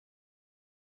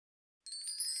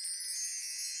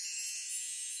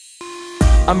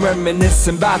I'm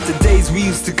reminiscing about the days we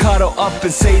used to cuddle up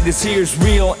and say this here's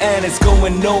real and it's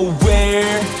going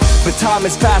nowhere. But time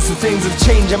has passed and things have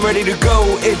changed, I'm ready to go,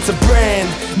 it's a brand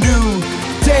new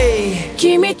day.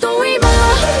 君と今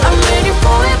I'm ready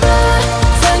forever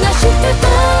探してた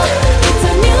It's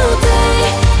a new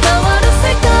day 変わる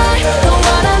世界変わ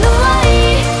らぬ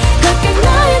愛かけが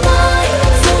えない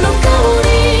その香り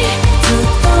ずっ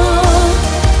と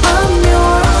I'm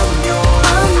yours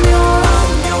I'm yours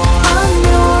I'm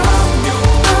yours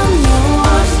I'm yours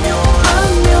I'm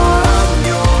yours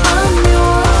I'm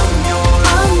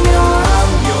yours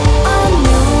I'm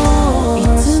yours い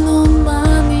つの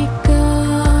間にか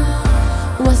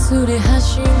忘れ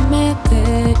始めて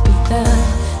いた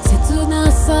切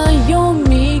なさよ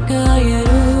みがえる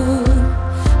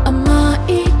甘い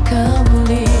香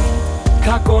り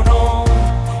過去の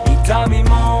痛み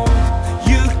も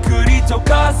ゆっくり溶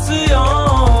かすよ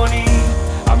うに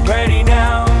I'm ready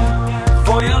now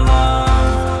for your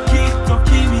love きっと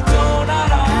君とな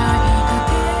ら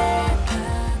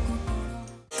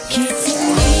気づ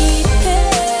いて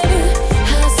るは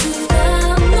ずな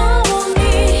のに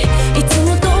いつも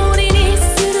通りにす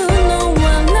るのは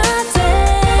なぜ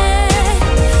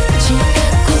近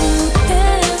くて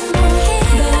も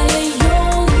誰よ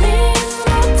りも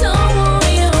遠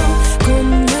いよこん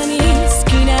なに好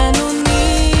きなのに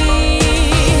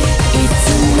いつ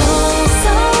もそ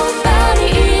ばに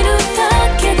いるだ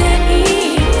けで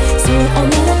いいそう思っ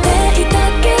ていた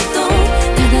けど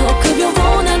ただ臆病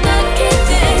なだけ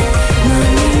で何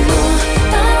も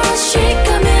確か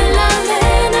められ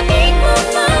ないま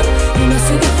ま今す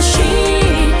ぐ欲しい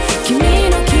君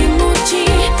の気持ち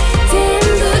全部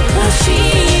欲し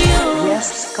いよ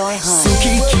好き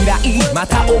嫌いま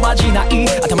たおまじない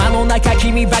頭の中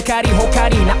君ばかり他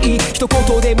にない一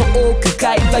言でも多く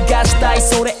会話がしたい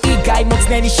それ以外も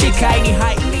常に視界に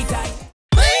入りたい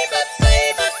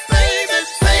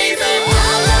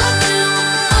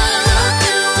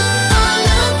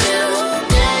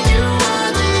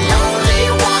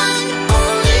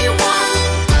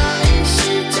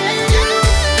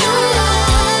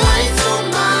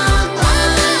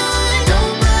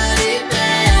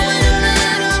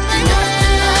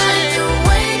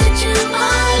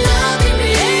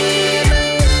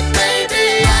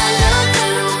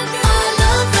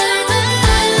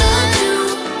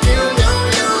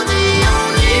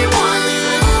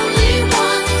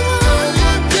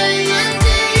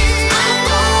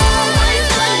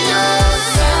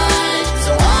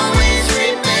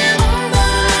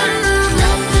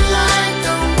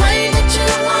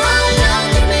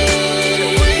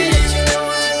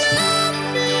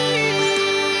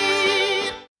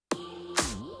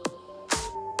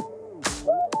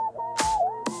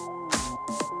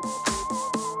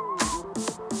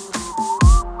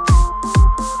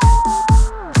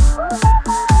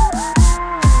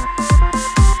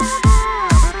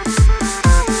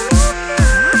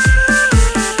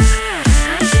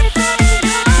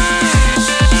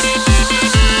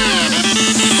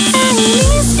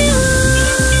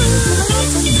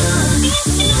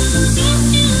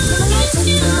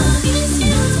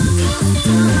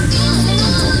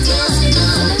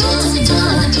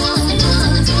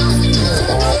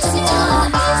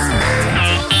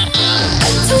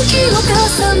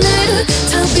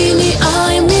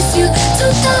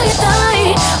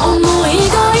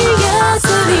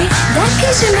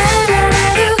しめられ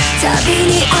るたび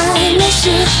に愛の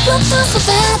種もっとそ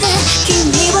ばで君